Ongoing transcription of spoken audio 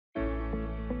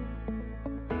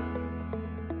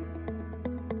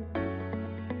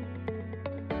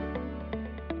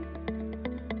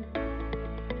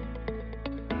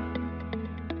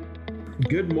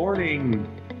Good morning.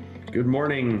 Good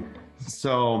morning.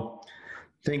 So,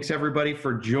 thanks everybody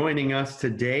for joining us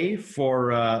today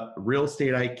for Real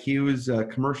Estate IQ's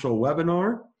commercial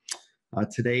webinar.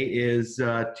 Today is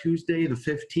Tuesday the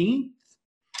 15th.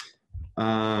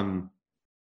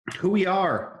 Who we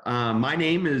are. My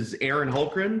name is Aaron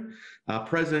Hultgren,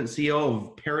 President and CEO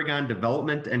of Paragon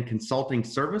Development and Consulting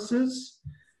Services.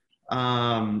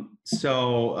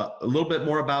 So a little bit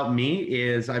more about me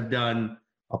is I've done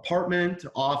apartment,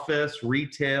 office,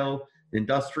 retail,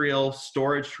 industrial,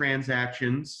 storage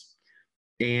transactions.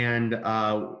 And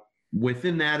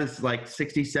within that is like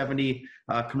 60, 70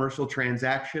 commercial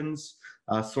transactions,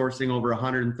 sourcing over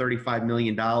 $135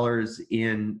 million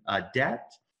in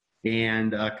debt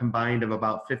and combined of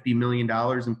about $50 million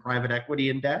in private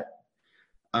equity and debt.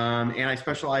 And I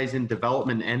specialize in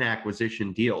development and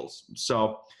acquisition deals.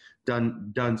 So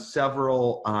done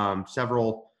several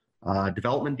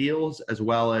development deals as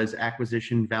well as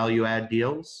acquisition value add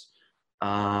deals.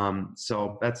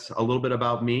 So that's a little bit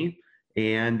about me.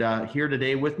 And here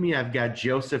today with me, I've got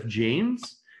Joseph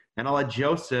James, and I'll let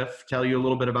Joseph tell you a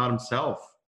little bit about himself.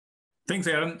 Thanks,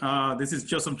 Aaron. This is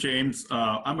Joseph James.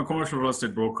 I'm a commercial real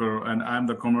estate broker, and I'm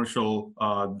the commercial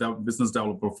business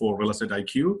developer for Real Estate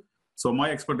IQ. So my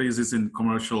expertise is in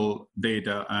commercial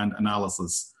data and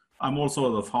analysis. I'm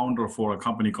also the founder for a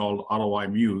company called ROI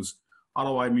Muse.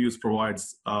 ROI Muse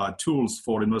provides tools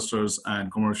for investors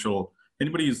and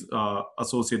anybody who's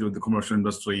associated with the commercial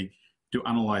industry to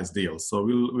analyze deals. So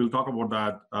we'll talk about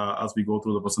that as we go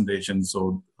through the presentation.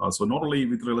 So not only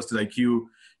with Real Estate IQ,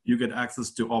 you get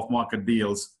access to off-market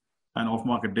deals and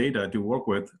off-market data to work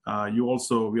with. We are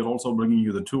also bringing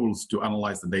you the tools to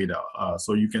analyze the data,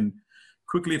 so you can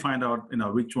quickly find out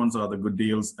which ones are the good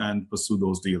deals and pursue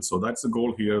those deals. So that's the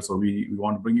goal here. So we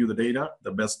want to bring you the data.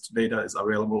 The best data is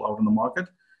available out in the market,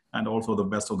 and also the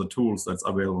best of the tools that's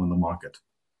available in the market.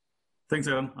 Thanks,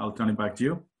 Aaron. I'll turn it back to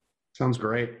you. Sounds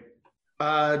great.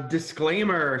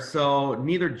 Disclaimer. So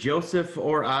neither Joseph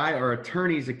or I are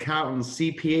attorneys, accountants,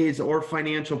 CPAs, or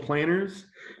financial planners.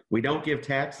 We don't give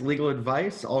tax legal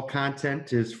advice. All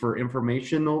content is for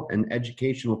informational and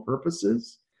educational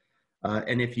purposes.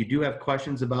 And if you do have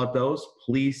questions about those,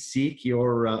 please seek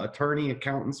your attorney,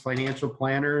 accountants, financial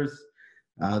planners,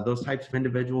 those types of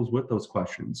individuals with those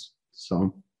questions.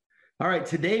 So, all right,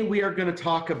 today we are going to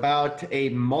talk about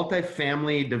a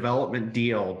multifamily development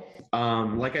deal.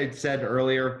 Like I said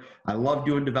earlier, I love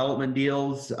doing development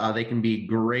deals. They can be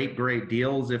great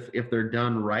deals if they're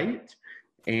done right.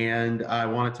 And I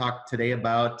want to talk today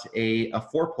about a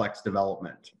fourplex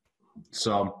development.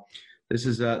 So this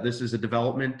is a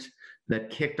development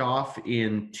that kicked off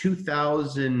in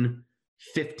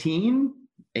 2015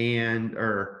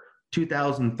 or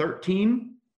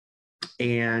 2013.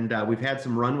 And we've had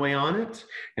some runway on it,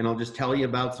 and I'll just tell you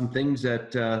about some things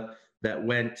that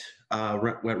went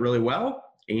really well,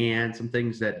 and some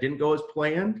things that didn't go as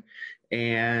planned.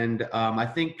 And I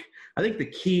think the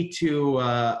key to what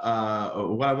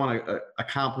I want to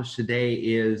accomplish today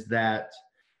is that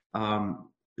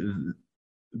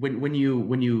when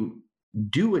you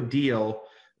do a deal,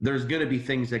 there's going to be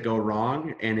things that go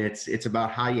wrong, and it's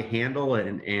about how you handle it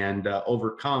and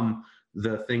overcome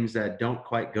the things that don't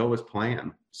quite go as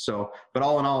planned. So, but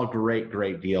all in all, a great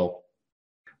deal.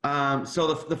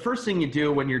 So the first thing you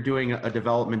do when you're doing a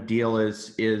development deal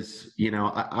is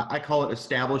I call it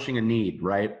establishing a need,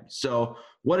 right? So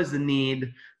what is the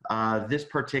need? This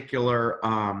particular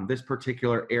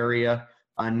area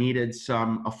needed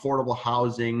some affordable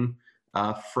housing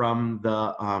from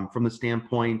the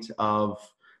standpoint of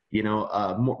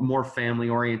more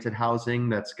family-oriented housing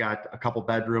that's got a couple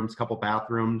bedrooms, couple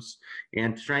bathrooms,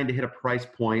 and trying to hit a price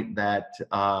point that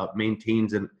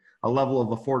maintains a level of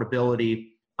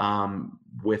affordability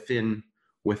within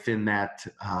that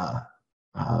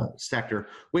sector,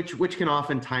 which can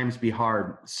oftentimes be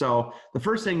hard. So the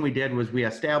first thing we did was we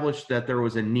established that there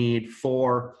was a need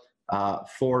for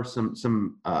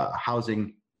some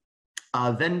housing.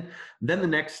 Then the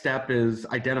next step is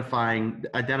identifying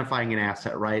an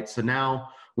asset, right? So now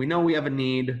we know we have a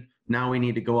need. Now we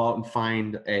need to go out and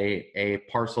find a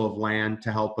parcel of land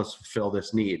to help us fulfill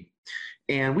this need.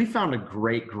 And we found a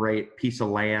great piece of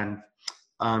land.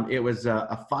 It was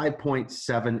a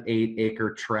 5.78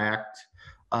 acre tract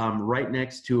right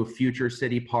next to a future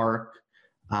city park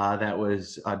that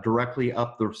was directly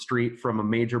up the street from a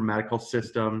major medical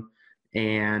system.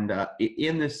 And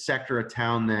in this sector of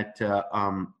town that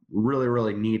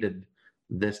really needed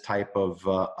this type of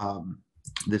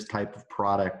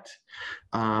product.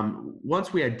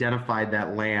 Once we identified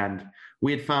that land,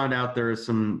 we had found out there are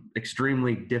some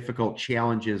extremely difficult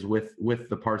challenges with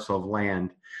the parcel of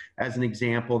land. As an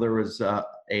example, there was a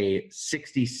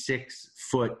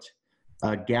 66-foot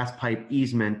gas pipe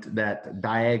easement that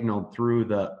diagonaled through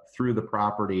the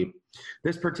property.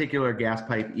 This particular gas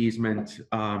pipe easement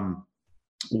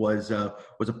was a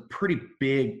pretty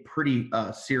big, pretty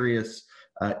serious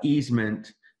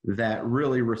easement that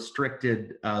really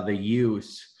restricted the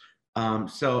use.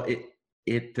 So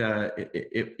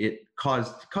it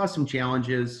caused some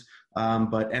challenges,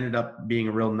 but ended up being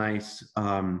a real nice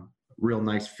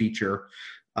feature.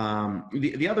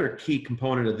 The other key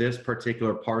component of this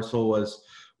particular parcel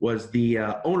was the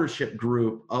ownership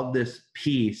group of this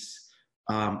piece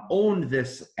owned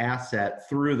this asset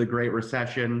through the Great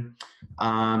Recession,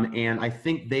 and I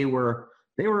think they were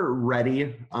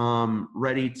ready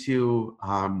to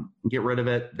get rid of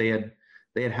it. They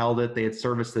had held it. They had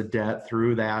serviced the debt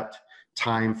through that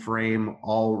time frame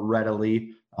all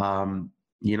readily,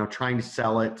 trying to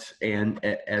sell it. And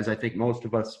as I think most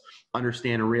of us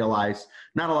understand and realize,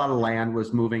 not a lot of land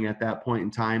was moving at that point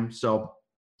in time. So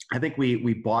I think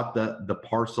we bought the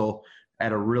parcel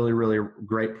at a really, really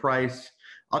great price.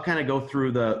 I'll kind of go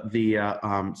through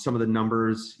some of the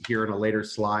numbers here in a later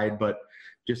slide, but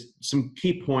just some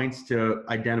key points to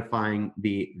identifying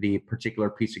the particular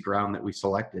piece of ground that we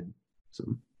selected.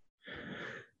 So,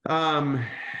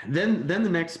 then the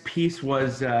next piece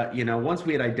was, once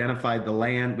we had identified the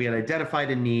land, we had identified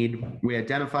a need, we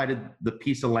identified the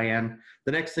piece of land.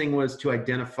 The next thing was to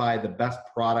identify the best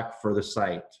product for the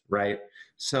site, right?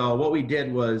 So what we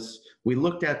did was we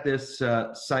looked at this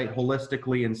site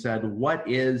holistically and said,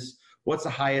 what's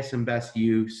the highest and best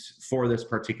use for this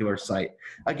particular site?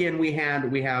 Again, we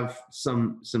have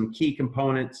some key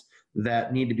components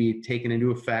that need to be taken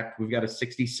into effect. We've got a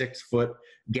 66-foot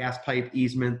gas pipe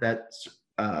easement that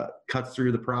cuts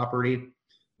through the property.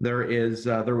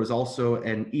 There was also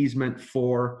an easement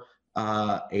for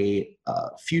a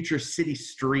future city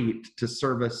street to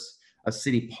service a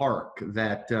city park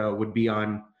that would be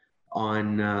on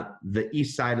the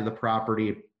east side of the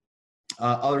property.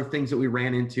 Other things that we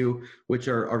ran into, which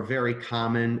are very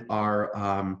common,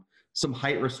 are some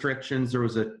height restrictions. There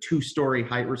was a 2-story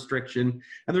height restriction,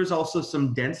 and there's also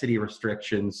some density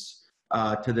restrictions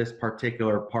to this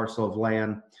particular parcel of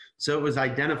land. So it was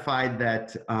identified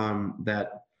that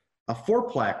a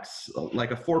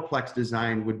fourplex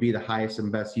design would be the highest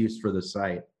and best use for the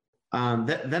site.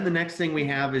 Then the next thing we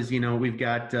have is, we've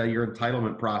got your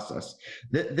entitlement process.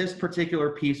 This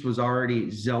particular piece was already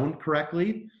zoned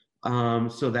correctly.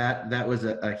 So that was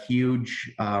a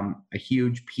huge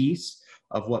piece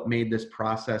of what made this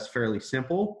process fairly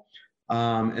simple.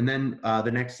 And then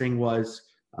the next thing was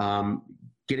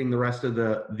getting the rest of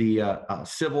the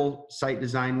civil site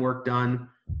design work done,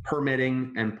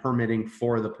 permitting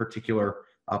for the particular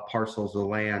parcels of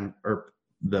land or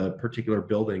the particular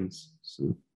buildings.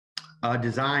 So,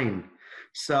 design.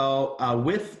 So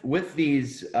with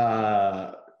these,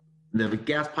 the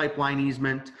gas pipeline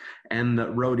easement and the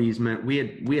road easement,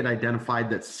 we had identified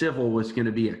that civil was going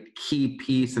to be a key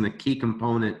piece and a key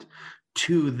component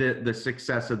to the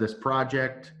success of this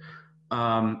project.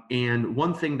 And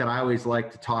one thing that I always like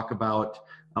to talk about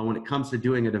when it comes to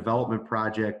doing a development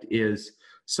project is,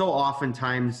 so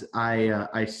oftentimes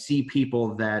I see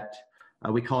people that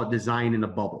we call it design in a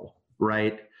bubble,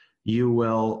 right? You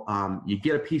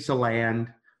get a piece of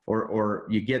land, or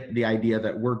you get the idea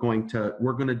that we're going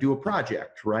to do a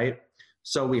project, right?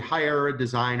 So we hire a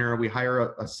designer, we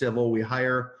hire a civil, we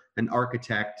hire an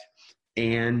architect,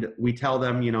 and we tell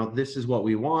them, this is what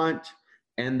we want,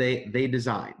 and they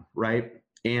design, right?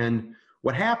 And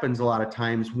what happens a lot of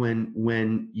times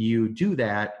when you do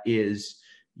that is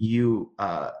you're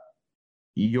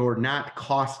not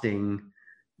costing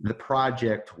the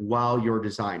project while you're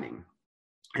designing.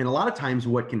 And a lot of times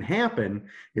what can happen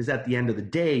is at the end of the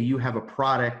day, you have a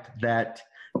product that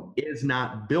is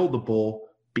not buildable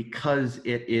because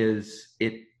it is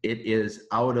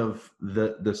out of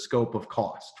the scope of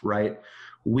cost, right?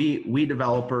 We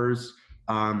developers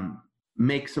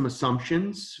make some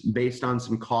assumptions based on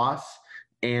some costs,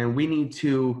 and we need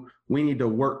to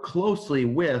work closely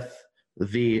with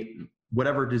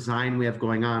whatever design we have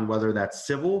going on, whether that's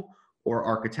civil or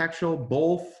architectural,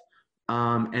 both.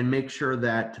 And make sure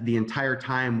that the entire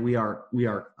time we are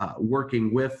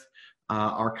working with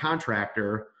our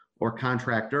contractor or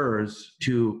contractors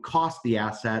to cost the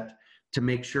asset, to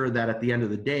make sure that at the end of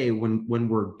the day, when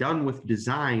we're done with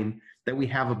design, that we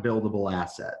have a buildable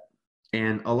asset.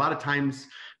 And a lot of times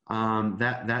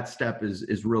that step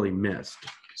is really missed.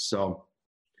 So,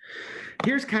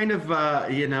 Here's kind of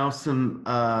some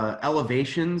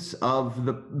elevations of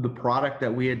the product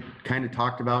that we had kind of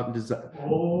talked about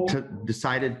and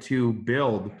decided to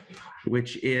build,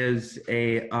 which is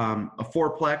a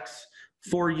fourplex,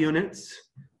 4 units,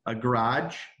 a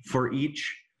garage for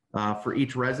each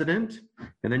resident,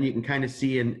 and then you can kind of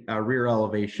see a rear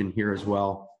elevation here as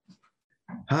well.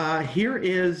 Here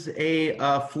is a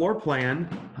floor plan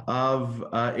of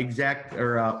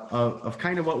of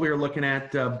kind of what we were looking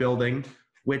at building,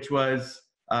 which was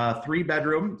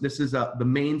 3-bedroom. This is the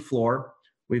main floor.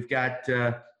 We've got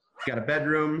a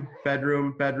bedroom,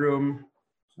 bathroom,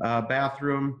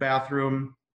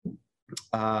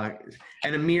 and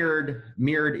a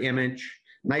mirrored image.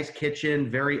 Nice kitchen,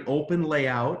 very open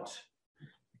layout.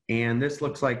 And this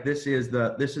looks like this is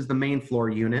the main floor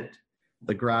unit.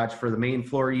 The garage for the main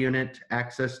floor unit,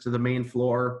 access to the main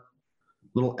floor,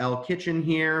 little L kitchen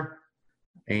here,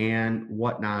 and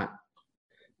whatnot.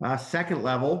 Second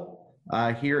level,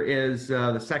 here is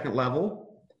the second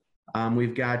level.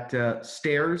 We've got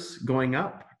stairs going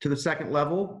up to the second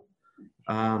level,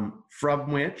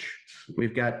 from which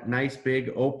we've got nice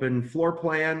big open floor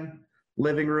plan,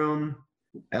 living room,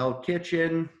 L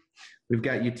kitchen. We've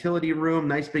got utility room,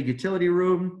 nice big utility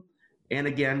room. And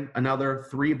again, another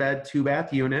 3-bed,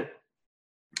 2-bath unit.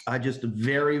 Just a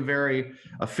very, very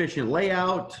efficient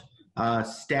layout,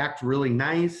 stacked really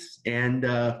nice, and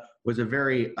was a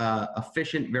very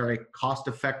efficient, very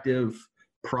cost-effective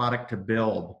product to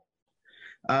build.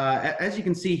 As you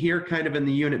can see here, kind of in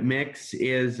the unit mix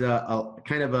is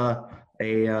kind of a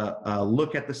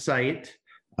look at the site.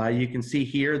 You can see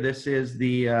here, this is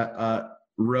the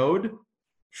road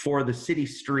for the city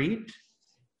street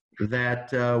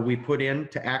that we put in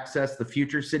to access the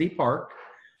future city park,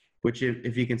 which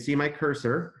if you can see my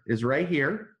cursor is right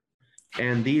here.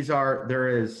 And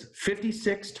there is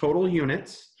 56 total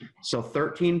units. So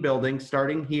 13 buildings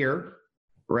starting here,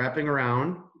 wrapping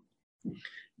around.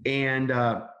 And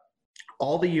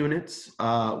all the units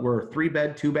were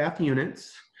 3-bed, 2-bath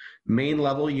units. Main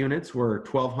level units were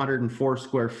 1,204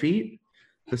 square feet.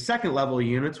 The second level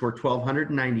units were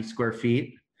 1,290 square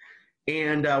feet.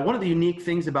 And one of the unique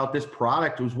things about this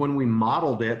product was when we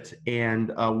modeled it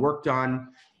and worked on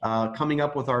coming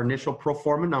up with our initial pro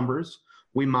forma numbers,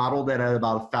 we modeled it at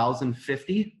about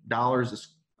 $1,050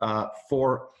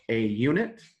 for a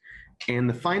unit. And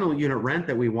the final unit rent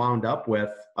that we wound up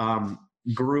with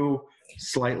grew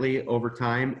slightly over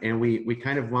time. And we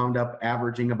kind of wound up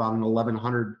averaging about an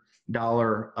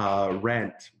 $1,100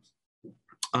 rent.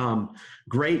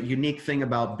 Great unique thing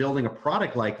about building a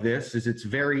product like this is it's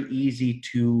very easy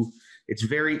to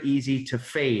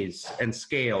phase and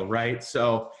scale, right?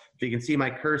 So if you can see my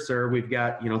cursor, we've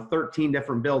got 13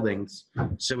 different buildings.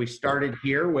 So we started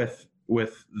here with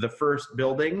the first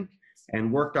building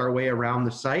and worked our way around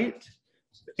the site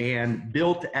and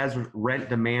built as rent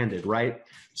demanded, right?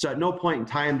 So at no point in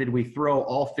time did we throw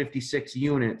all 56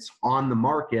 units on the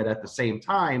market at the same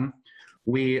time.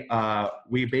 We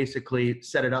basically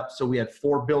set it up so we had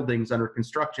 4 buildings under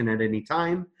construction at any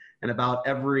time, and about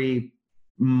every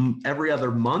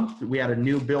other month we had a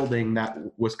new building that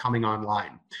was coming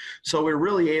online. So we're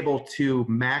really able to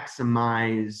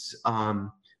maximize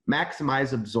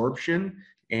absorption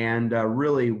and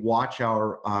really watch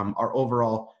our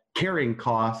overall carrying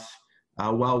costs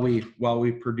while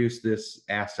we produce this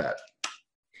asset.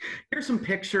 Here's some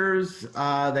pictures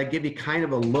that give you kind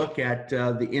of a look at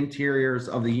the interiors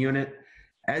of the unit.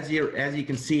 As you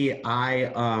can see,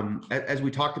 as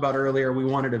we talked about earlier, we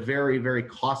wanted a very, very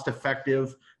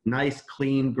cost-effective, nice,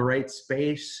 clean, great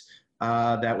space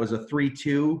that was a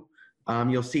 3-2.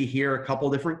 You'll see here a couple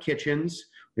different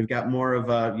kitchens. We've got more of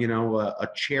a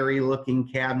cherry-looking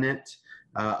cabinet,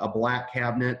 a black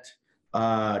cabinet.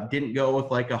 Didn't go with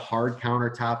like a hard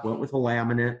countertop, went with a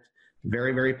laminate.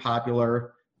 Very, very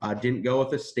popular. Didn't go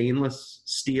with a stainless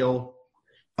steel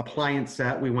appliance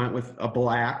set. We went with a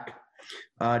black.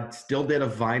 Still did a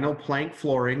vinyl plank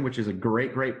flooring, which is a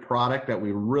great, great product that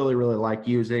we really, really like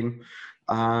using,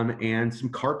 and some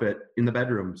carpet in the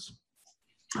bedrooms.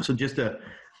 So just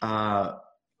all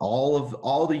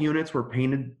the units were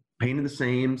painted the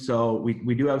same. So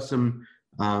we do have some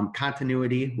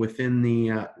continuity within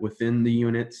the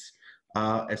units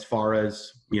as far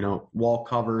as wall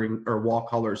covering or wall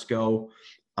colors go.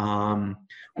 As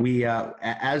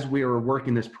we were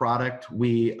working this product,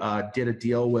 we did a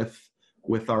deal with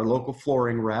our local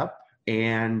flooring rep,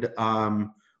 and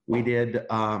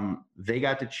they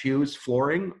got to choose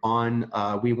flooring on,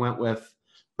 we went with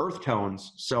earth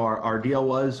tones. So our deal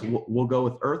was we'll go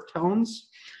with earth tones,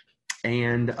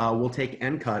 and we'll take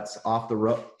end cuts off the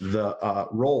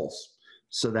rolls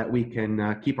so that we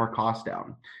can keep our costs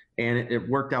down. and it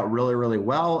worked out really, really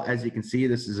well. As you can see,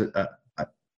 this is a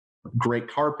great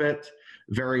carpet,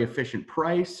 very efficient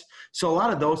price. So a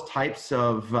lot of those types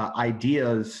of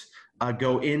ideas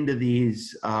go into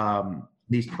these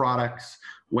products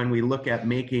when we look at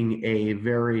making a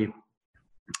very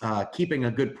keeping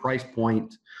a good price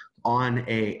point on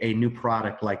a new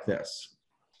product like this.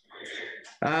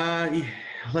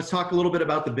 Let's talk a little bit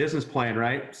about the business plan,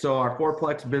 right? So our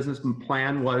fourplex business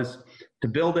plan was to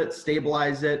build it,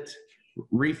 stabilize it,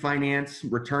 refinance,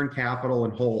 return capital,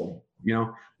 and hold. You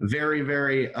know, very,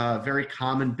 very, very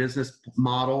common business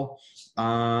model.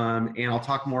 And I'll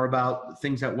talk more about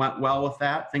things that went well with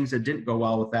that, things that didn't go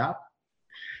well with that.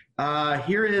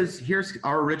 Here's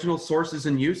our original sources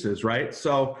and uses, right?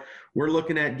 So we're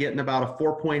looking at getting about a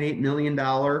 $4.8 million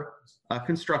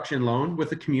construction loan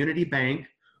with a community bank.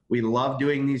 We love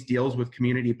doing these deals with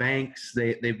community banks.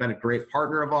 They've been a great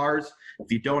partner of ours. If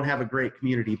you don't have a great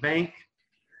community bank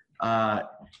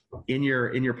in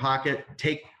your pocket,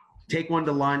 take one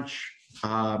to lunch,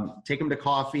 take them to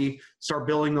coffee, start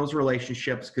building those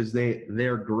relationships, because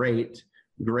they're great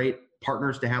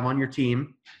partners to have on your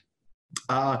team.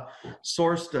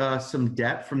 Sourced some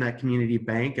debt from that community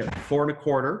bank at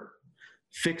 4.25%,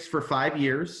 fixed for 5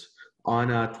 years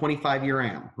on a 25-year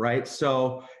AM, right?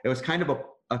 So it was kind of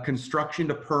a construction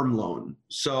to perm loan.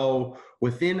 So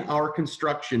within our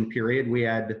construction period, we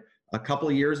had a couple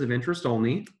of years of interest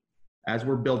only as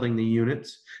we're building the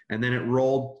units, and then it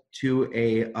rolled to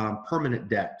a permanent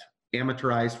debt,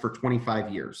 amortized for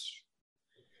 25 years.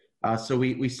 So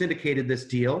we syndicated this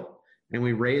deal, and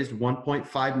we raised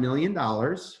 $1.5 million,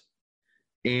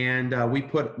 and we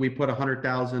put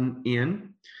 $100,000 in.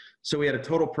 So we had a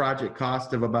total project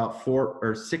cost of about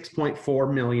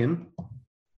 $6.4 million.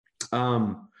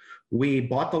 We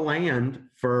bought the land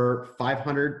for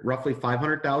roughly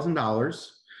 $500,000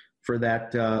 for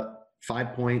that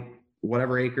 5 point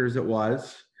whatever acres it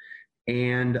was,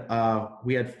 and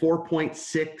we had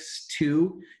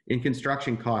 4.62 in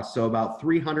construction costs, so about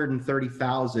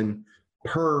 $330,000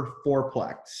 per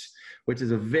fourplex, which is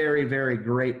a very, very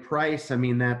great price. I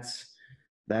mean, that's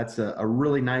a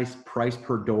really nice price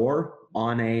per door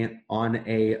on a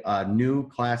new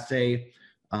Class A,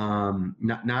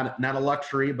 not a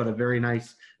luxury, but a very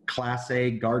nice Class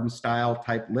A garden style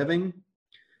type living.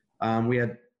 We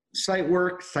had site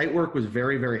work. Site work was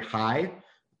very, very high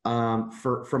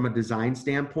from a design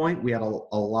standpoint. We had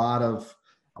a lot of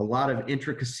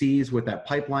intricacies with that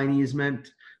pipeline easement.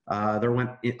 There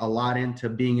went a lot into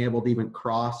being able to even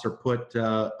cross or put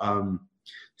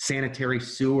sanitary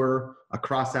sewer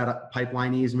across that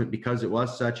pipeline easement, because it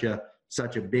was such a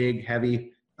big,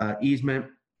 heavy easement.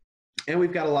 And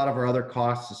we've got a lot of our other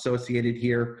costs associated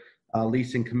here: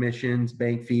 leasing commissions,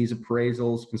 bank fees,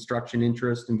 appraisals, construction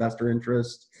interest, investor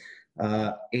interest.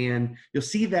 And you'll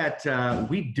see that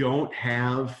we don't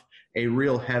have a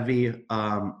real heavy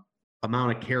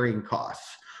amount of carrying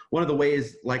costs. One of the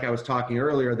ways, like I was talking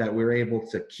earlier, that we were able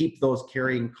to keep those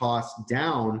carrying costs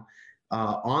down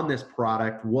on this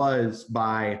product was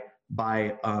by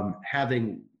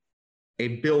having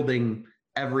a building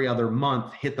every other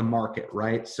month hit the market,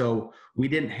 right? So we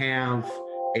didn't have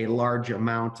a large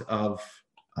amount of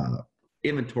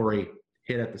inventory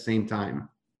hit at the same time.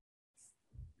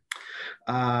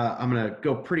 I'm going to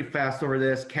go pretty fast over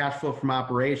this. Cash flow from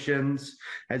operations.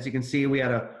 As you can see, we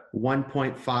had a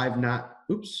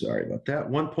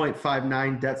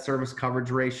 1.59 debt service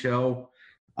coverage ratio,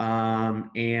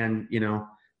 and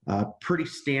pretty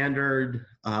standard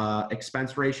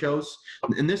expense ratios.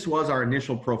 And this was our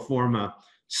initial pro forma.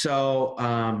 So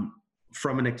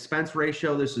from an expense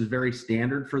ratio, this is very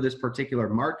standard for this particular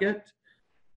market,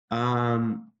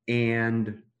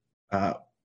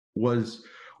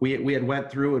 we had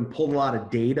went through and pulled a lot of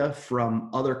data from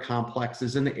other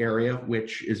complexes in the area,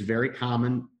 which is very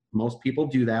common. Most people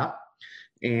do that,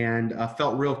 and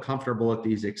felt real comfortable with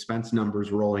these expense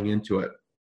numbers rolling into it.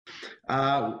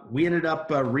 We ended up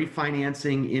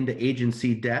refinancing into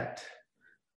agency debt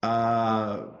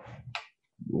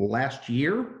last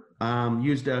year.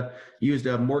 Used a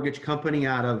mortgage company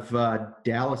out of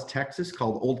Dallas, Texas,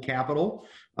 called Old Capital.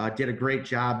 Did a great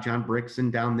job. John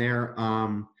Brickson down there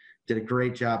did a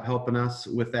great job helping us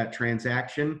with that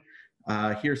transaction.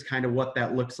 Here's kind of what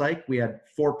that looks like. We had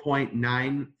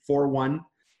 4.941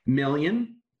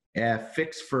 million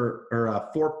fixed for, or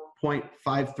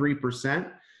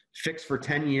 4.53% fixed for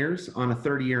 10 years on a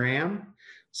 30-year AM.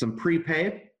 Some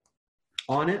prepay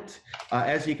on it.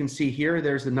 As you can see here,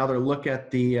 there's another look at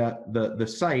the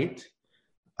site.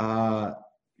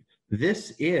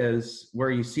 This is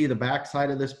where you see the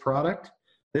backside of this product.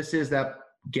 This is that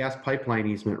gas pipeline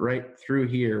easement right through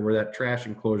here where that trash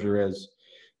enclosure is.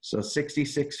 So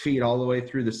 66 feet all the way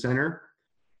through the center.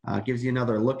 Gives you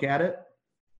another look at it.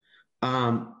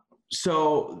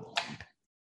 So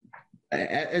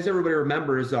as everybody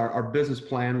remembers, our business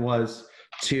plan was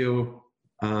to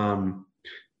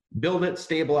build it,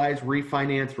 stabilize,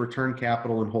 refinance, return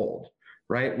capital, and hold,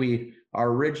 right? Our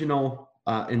original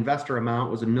investor amount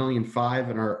was $1.5 million,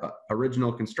 and our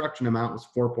original construction amount was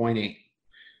 4.8.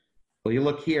 Well, you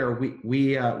look here,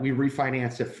 we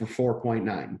refinanced it for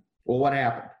 4.9. Well, what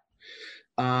happened?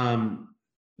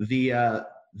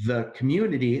 The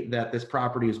community that this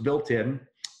property is built in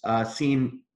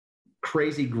seen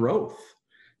crazy growth,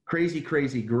 crazy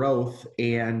growth,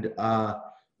 and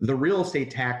the real estate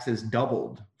taxes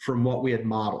doubled from what we had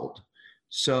modeled.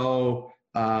 So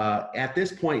at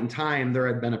this point in time, there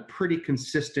had been a pretty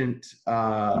consistent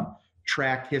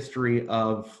track history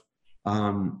of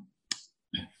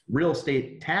real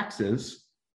estate taxes.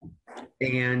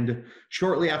 And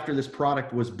shortly after this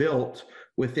product was built,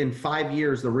 within 5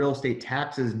 years, the real estate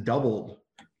taxes doubled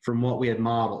from what we had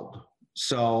modeled.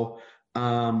 So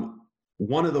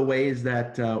one of the ways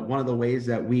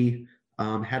that we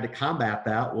had to combat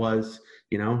that was,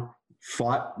 we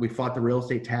fought the real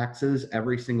estate taxes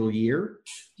every single year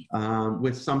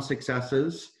with some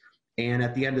successes. And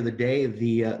at the end of the day,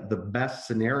 the best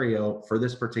scenario for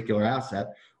this particular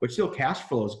asset, which still cash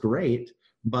flow is great,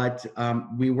 but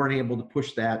we weren't able to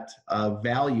push that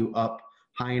value up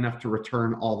high enough to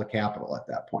return all the capital at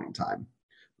that point in time.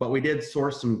 But we did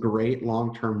source some great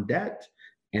long-term debt,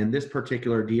 and this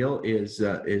particular deal is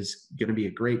going to be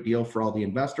a great deal for all the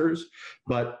investors.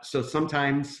 But so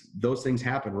sometimes those things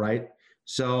happen, right?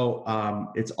 So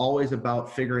it's always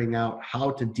about figuring out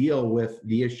how to deal with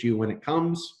the issue when it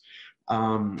comes.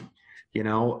 I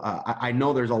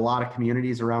know there's a lot of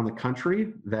communities around the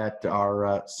country that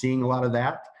are seeing a lot of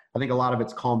that. I think a lot of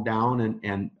it's calmed down,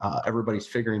 and everybody's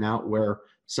figuring out where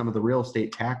some of the real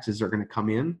estate taxes are going to come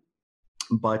in.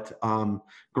 But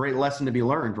great lesson to be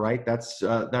learned, right? That's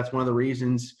one of the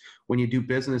reasons when you do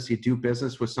business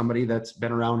with somebody that's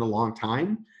been around a long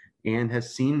time and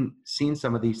has seen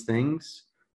some of these things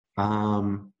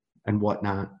and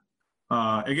whatnot.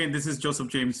 Again, this is Joseph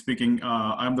James speaking.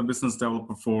 I'm the business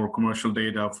developer for commercial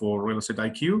data for Real Estate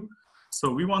IQ. So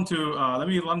we want to let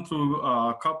me run through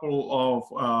a couple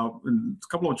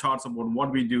of charts about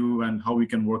what we do and how we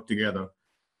can work together.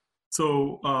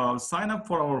 So sign up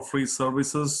for our free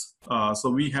services. So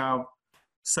we have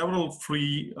several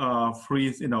free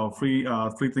things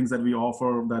that we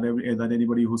offer that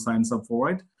anybody who signs up for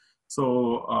it.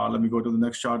 So let me go to the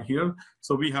next chart here.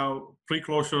 So we have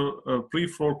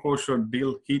pre-foreclosure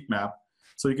deal heat map.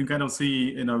 So you can kind of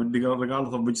see,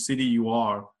 regardless of which city you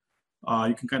are,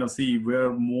 you can kind of see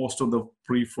where most of the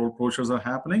pre-foreclosures are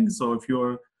happening. So if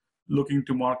you're looking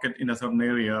to market in a certain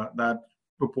area, that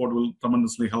report will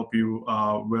tremendously help you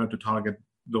where to target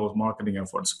those marketing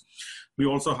efforts. We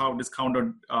also have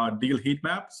discounted deal heat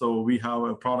map. So we have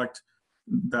a product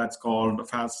that's called we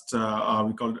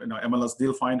call it MLS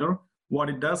Deal Finder. What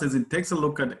it does is it takes a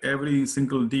look at every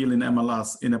single deal in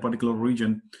MLS in a particular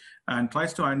region and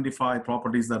tries to identify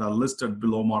properties that are listed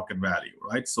below market value,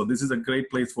 right? So this is a great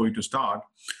place for you to start.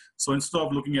 So instead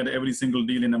of looking at every single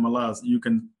deal in MLS, you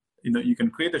can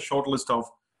create a short list of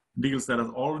deals that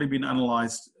have already been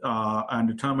analyzed and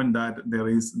determine that they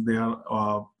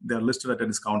are listed at a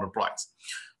discounted price.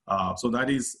 So that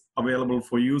is available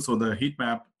for you. So the heat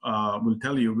map will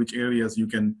tell you which areas you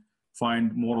can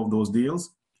find more of those deals.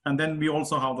 And then we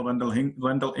also have the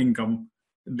rental income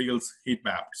deals heat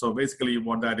map. So basically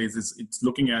what that is it's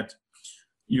looking at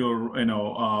your,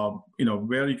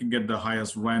 where you can get the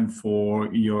highest rent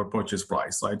for your purchase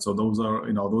price, right? So those are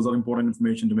important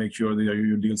information to make sure that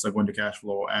your deals are going to cash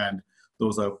flow and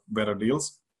those are better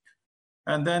deals.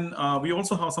 And then we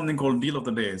also have something called Deal of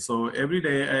the Day. So every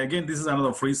day, again, this is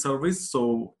another free service.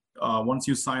 So once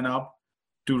you sign up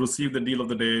to receive the Deal of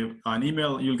the Day,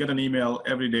 you'll get an email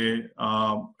every day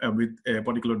with a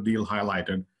particular deal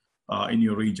highlighted in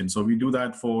your region. So we do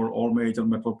that for all major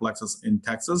metroplexes in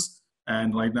Texas.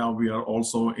 And right now we are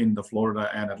also in the Florida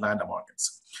and Atlanta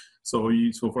markets. So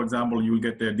for example, you will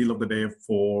get a Deal of the Day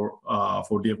for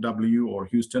DFW or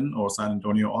Houston or San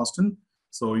Antonio, Austin.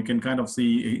 So you can kind of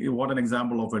see what an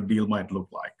example of a deal might look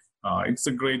like. It's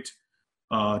a great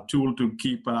tool to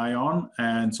keep an eye on,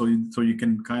 and so you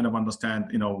can kind of understand,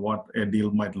 what a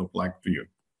deal might look like to you.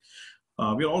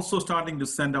 We're also starting to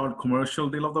send out commercial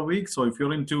deal of the week. So if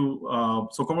you're into,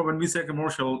 when we say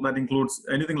commercial, that includes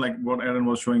anything like what Aaron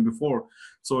was showing before.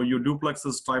 So your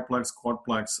duplexes, triplex,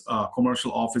 quadplex,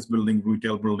 commercial office building,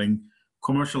 retail building,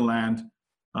 commercial land.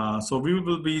 So we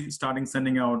will be starting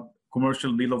sending out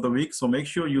commercial deal of the week. So make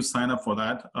sure you sign up for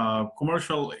that.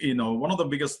 Commercial, one of the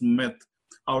biggest myth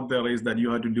out there is that you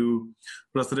have to do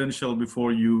residential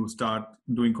before you start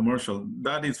doing commercial.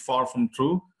 That is far from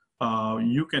true.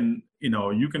 You can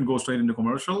go straight into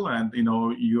commercial, and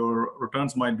your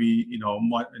returns might be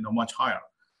much higher.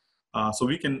 So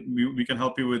we can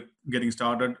help you with getting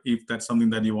started if that's something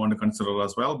that you want to consider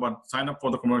as well. But sign up for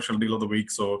the commercial deal of the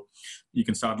week so you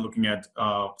can start looking at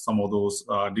some of those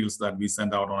deals that we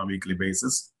send out on a weekly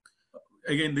basis.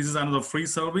 Again, this is another free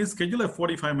service. Schedule a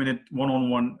 45-minute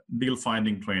one-on-one deal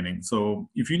finding training. So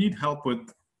if you need help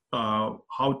with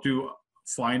how to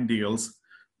find deals,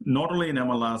 not only in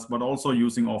MLS, but also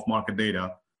using off-market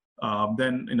data,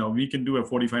 then we can do a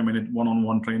 45-minute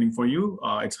one-on-one training for you.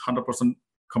 It's 100%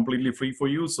 completely free for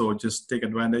you, so just take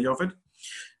advantage of it.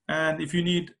 And if you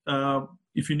need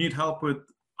help with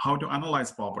how to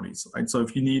analyze properties, right? So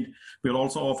we're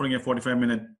also offering a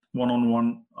 45-minute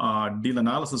one-on-one deal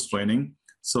analysis training.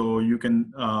 So we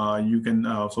can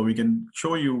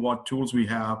show you what tools we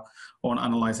have on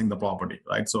analyzing the property,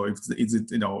 right? So is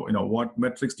it what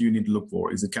metrics do you need to look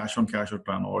for? Is it cash on cash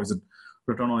return, or is it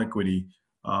return on equity?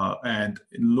 And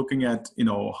looking at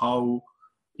how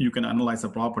you can analyze a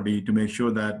property to make sure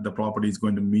that the property is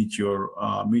going to meet your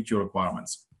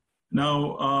requirements.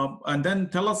 Now, and then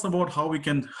tell us about how we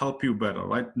can help you better,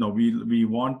 right? We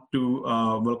want to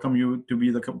welcome you to be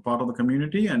the part of the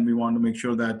community, and we want to make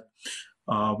sure that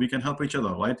we can help each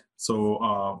other, right? So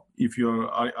are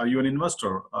you an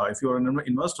investor? If you're an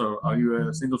investor, are you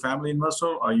a single family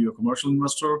investor? Are you a commercial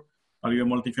investor? Are you a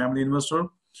multifamily investor?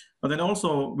 But then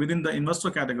also within the investor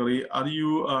category, are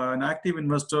you an active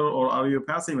investor or are you a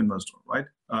passive investor, right?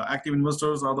 Active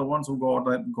investors are the ones who go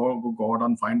out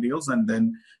and find deals, and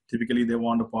then typically they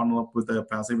want to partner up with a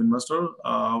passive investor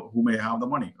who may have the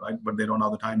money, right? But they don't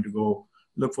have the time to go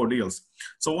look for deals.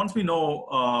 So once we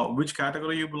know which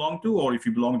category you belong to, or if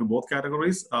you belong to both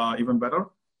categories, even better,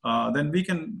 then we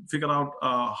can figure out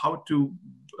how to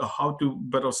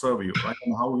better serve you, right?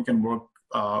 And how we can work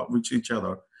with each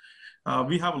other.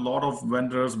 We have a lot of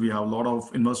vendors, we have a lot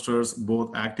of investors,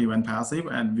 both active and passive,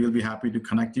 and we'll be happy to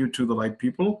connect you to the right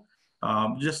people.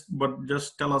 Just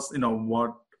tell us,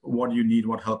 what you need,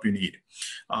 what help you need.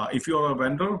 If you're a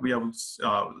vendor, we have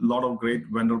a lot of great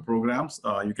vendor programs.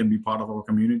 You can be part of our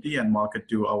community and market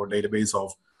to our database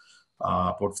of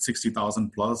about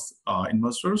 60,000 plus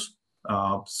investors.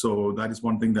 So that is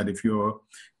one thing, that if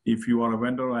you are a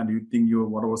vendor and you think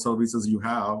whatever services you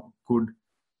have could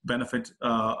benefit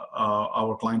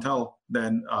our clientele,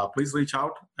 then please reach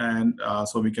out, and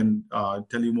so we can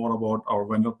tell you more about our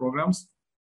vendor programs.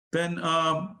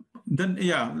 Then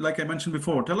yeah, like I mentioned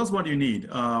before, tell us what you need.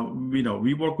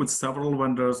 We work with several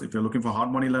vendors. If you're looking for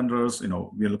hard money lenders,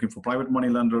 we are looking for private money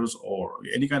lenders, or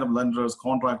any kind of lenders,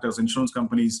 contractors, insurance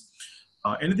companies,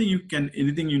 anything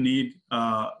you need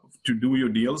to do your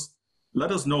deals,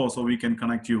 let us know so we can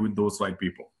connect you with those right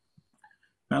people.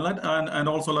 And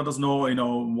also let us know,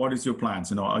 what is your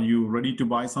plans? Are you ready to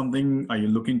buy something? Are you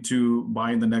looking to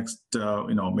buy in the next,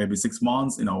 maybe 6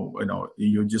 months?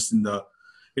 You're just in the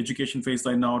education phase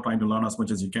right now, trying to learn as much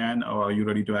as you can, or are you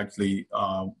ready to actually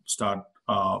start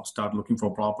looking for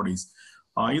properties?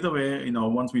 Either way,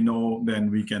 once we know,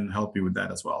 then we can help you with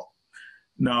that as well.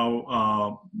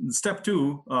 Now, step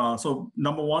 2. So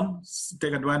number 1,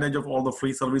 take advantage of all the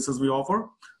free services we offer.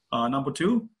 Number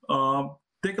 2.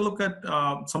 Take a look at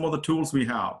some of the tools we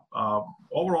have.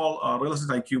 Overall, Real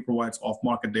Estate IQ provides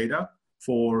off-market data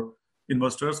for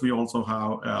investors. We also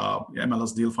have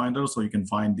MLS Deal Finder, so you can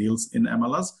find deals in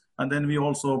MLS. And then we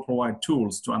also provide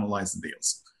tools to analyze the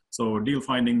deals. So deal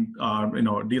finding,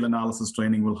 deal analysis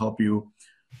training will help you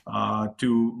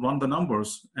to run the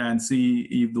numbers and see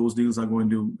if those deals are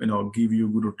going to give you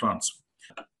good returns.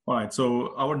 All right,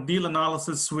 so our deal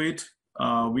analysis suite,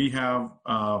 we have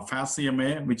Fast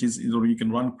CMA, which is you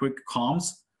can run quick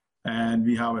comms, and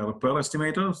we have a repair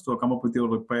estimator, so come up with your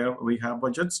repair rehab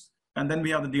budgets, and then we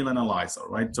have the deal analyzer,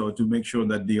 right? So to make sure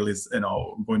that deal is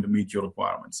going to meet your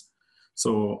requirements.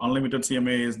 So unlimited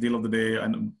CMA is deal of the day,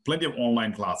 and plenty of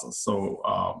online classes. So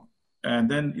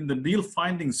and then in the deal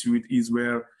finding suite is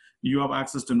where you have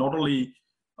access to not only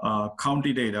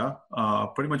county data,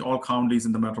 pretty much all counties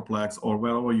in the Metroplex or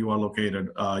wherever you are located.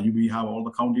 We have all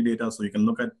the county data, so you can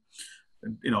look at,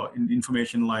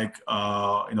 information like,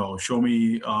 show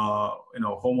me,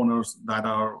 homeowners that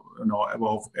are,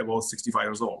 above 65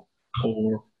 years old,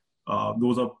 or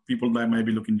those are people that might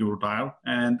be looking to retire,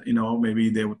 and maybe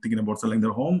they were thinking about selling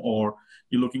their home, or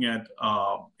you're looking at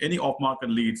any off-market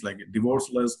leads like divorce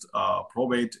list,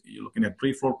 probate. You're looking at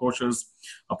pre-foreclosures,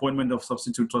 appointment of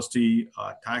substitute trustee,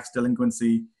 tax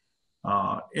delinquency,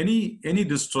 any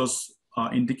distress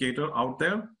indicator out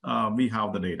there, we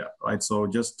have the data, right? So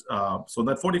just so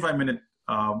that 45-minute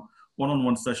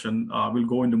one-on-one session will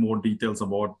go into more details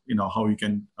about how you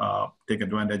can take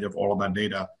advantage of all of that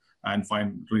data and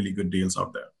find really good deals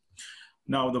out there.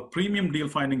 Now, the premium deal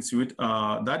finding suite,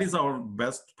 that is our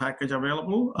best package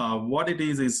available. What it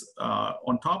is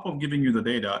on top of giving you the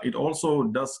data, it also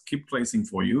does skip tracing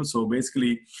for you. So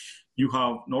basically, you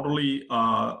have not only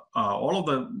all of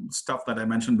the stuff that I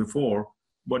mentioned before,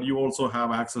 but you also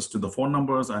have access to the phone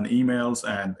numbers and emails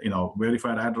and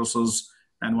verified addresses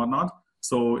and whatnot.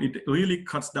 So it really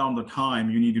cuts down the time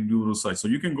you need to do research. So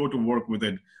you can go to work with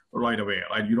it right away,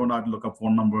 right? You don't have to look up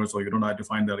phone numbers, or you don't have to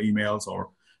find their emails or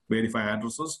verify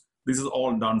addresses. This is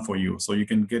all done for you, so you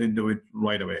can get into it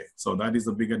right away. So that is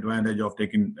a big advantage of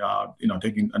taking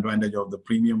advantage of the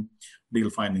premium deal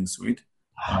finding suite.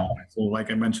 So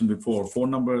like I mentioned before, phone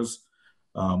numbers,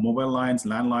 mobile lines,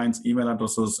 landlines, email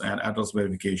addresses, and address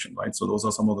verification, right? So those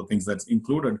are some of the things that's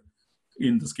included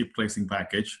in the skip tracing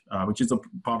package, which is a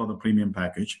part of the premium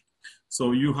package.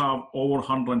 So you have over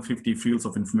 150 fields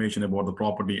of information about the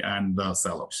property and the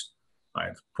sellers,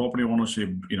 right? Property ownership,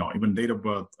 even date of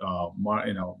birth,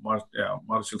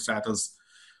 marital status,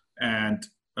 and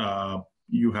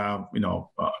you have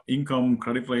income,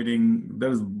 credit rating.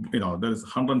 There is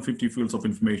 150 fields of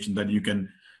information that you can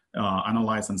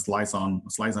analyze and slice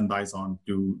and dice on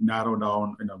to narrow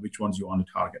down which ones you want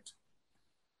to target.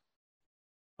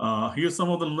 Here's some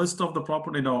of the list of the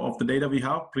property, of the data we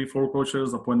have: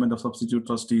 pre-foreclosures, appointment of substitute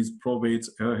trustees, probates,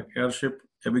 heirship,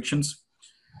 evictions,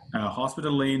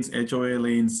 hospital liens, HOA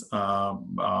liens.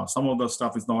 Some of the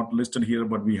stuff is not listed here,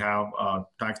 but we have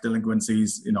tax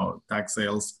delinquencies, tax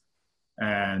sales,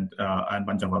 and a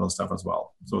bunch of other stuff as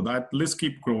well. So that list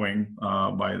keeps growing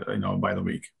by the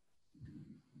week.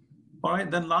 All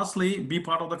right, then lastly, be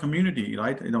part of the community,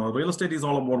 right? Real estate is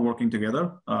all about working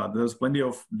together. There's plenty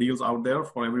of deals out there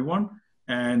for everyone.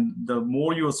 And the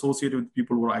more you associate with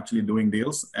people who are actually doing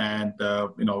deals, and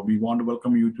we want to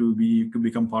welcome you to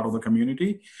become part of the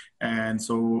community. And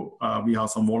so we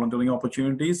have some volunteering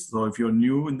opportunities. So if you're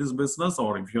new in this business,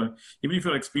 or even if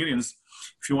you're experienced,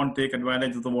 if you want to take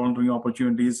advantage of the volunteering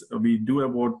opportunities, we do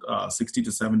about 60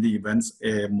 to 70 events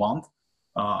a month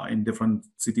in different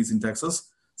cities in Texas.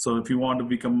 So if you want to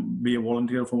be a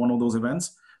volunteer for one of those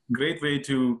events, great way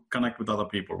to connect with other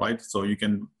people, right? So you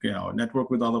can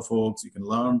network with other folks, you can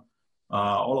learn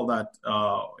all of that,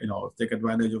 take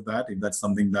advantage of that if that's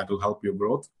something that will help your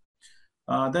growth.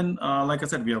 Then, like I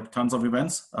said, we have tons of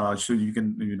events. So you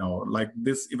can, like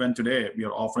this event today, we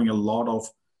are offering a lot of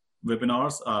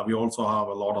webinars. We also have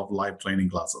a lot of live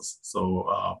training classes.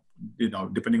 So,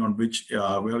 depending on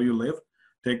where you live,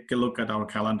 take a look at our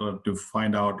calendar to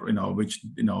find out, which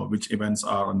events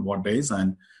are on what days,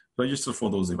 and register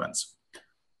for those events.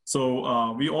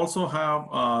 So we also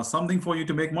have something for you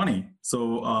to make money.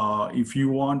 So if you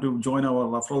want to join our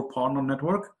referral partner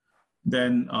network,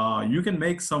 then you can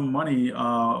make some money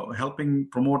helping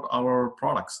promote our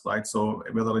products, right? So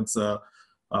whether it's the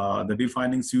deal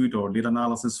finding suite or deal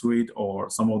analysis suite or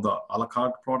some of the a la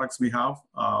carte products we have,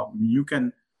 you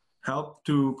can help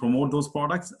to promote those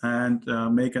products and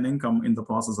make an income in the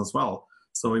process as well.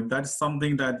 So if that's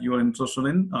something that you're interested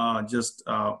in, just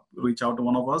reach out to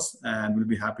one of us and we'll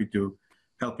be happy to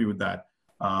help you with that.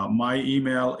 My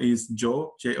email is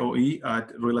Joe, J-O-E,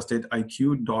 at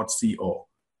realestateiq.co.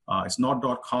 It's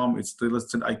not .com, it's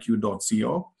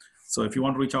realestateiq.co. So if you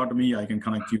want to reach out to me, I can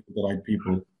connect you with the right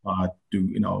people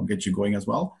to get you going as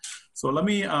well. So let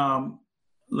me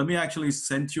actually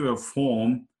send you a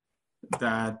form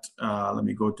that let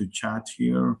me go to chat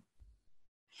here.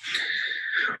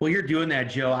 Well, you're doing that,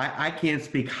 Joe. I can't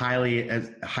speak highly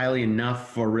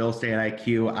enough for Real Estate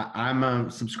IQ. I'm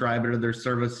a subscriber to their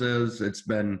services. It's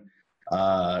been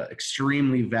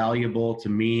extremely valuable to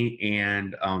me,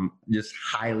 and just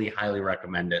highly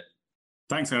recommend it.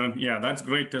 Thanks, Aaron. Yeah, that's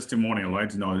great testimonial,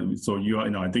 right? So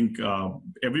I think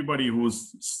everybody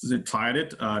who's tried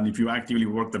it, and if you actively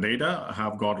work the data,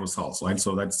 have got results, right?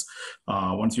 So that's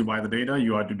once you buy the data,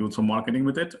 you have to do some marketing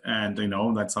with it, and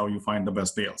that's how you find the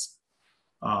best deals.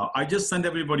 I just sent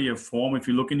everybody a form. If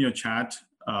you look in your chat,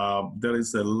 there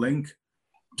is a link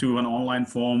to an online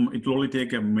form. It will only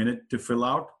take a minute to fill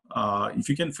out. If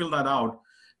you can fill that out,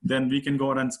 then we can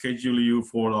go ahead and schedule you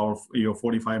for your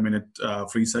 45-minute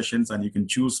free sessions, and you can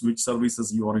choose which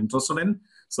services you are interested in.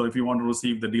 So if you want to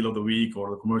receive the deal of the week or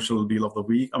the commercial deal of the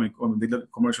week, the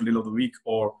commercial deal of the week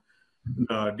or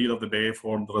the deal of the day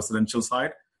for the residential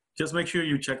side, just make sure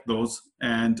you check those.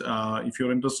 And if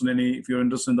you're interested in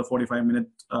the 45-minute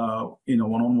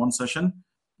one-on-one session,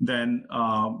 then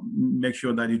make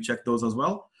sure that you check those as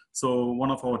well. So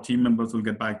one of our team members will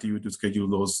get back to you to schedule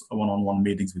those one-on-one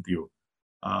meetings with you.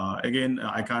 Again,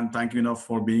 I can't thank you enough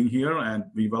for being here, and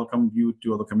we welcome you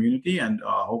to the community and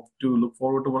hope to look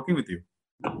forward to working with you.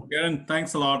 Karen,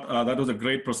 thanks a lot. That was a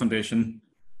great presentation.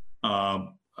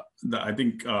 I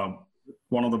think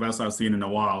one of the best I've seen in a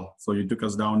while. So you took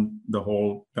us down the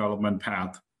whole development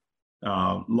path.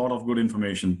 A lot of good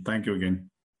information. Thank you again.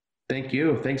 Thank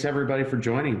you. Thanks everybody for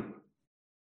joining.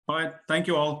 All right. Thank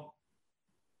you all.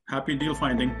 Happy deal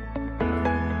finding.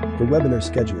 For webinar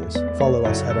schedules, follow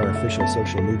us at our official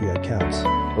social media accounts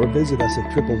or visit us at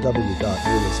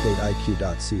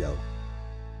www.realestateiq.co.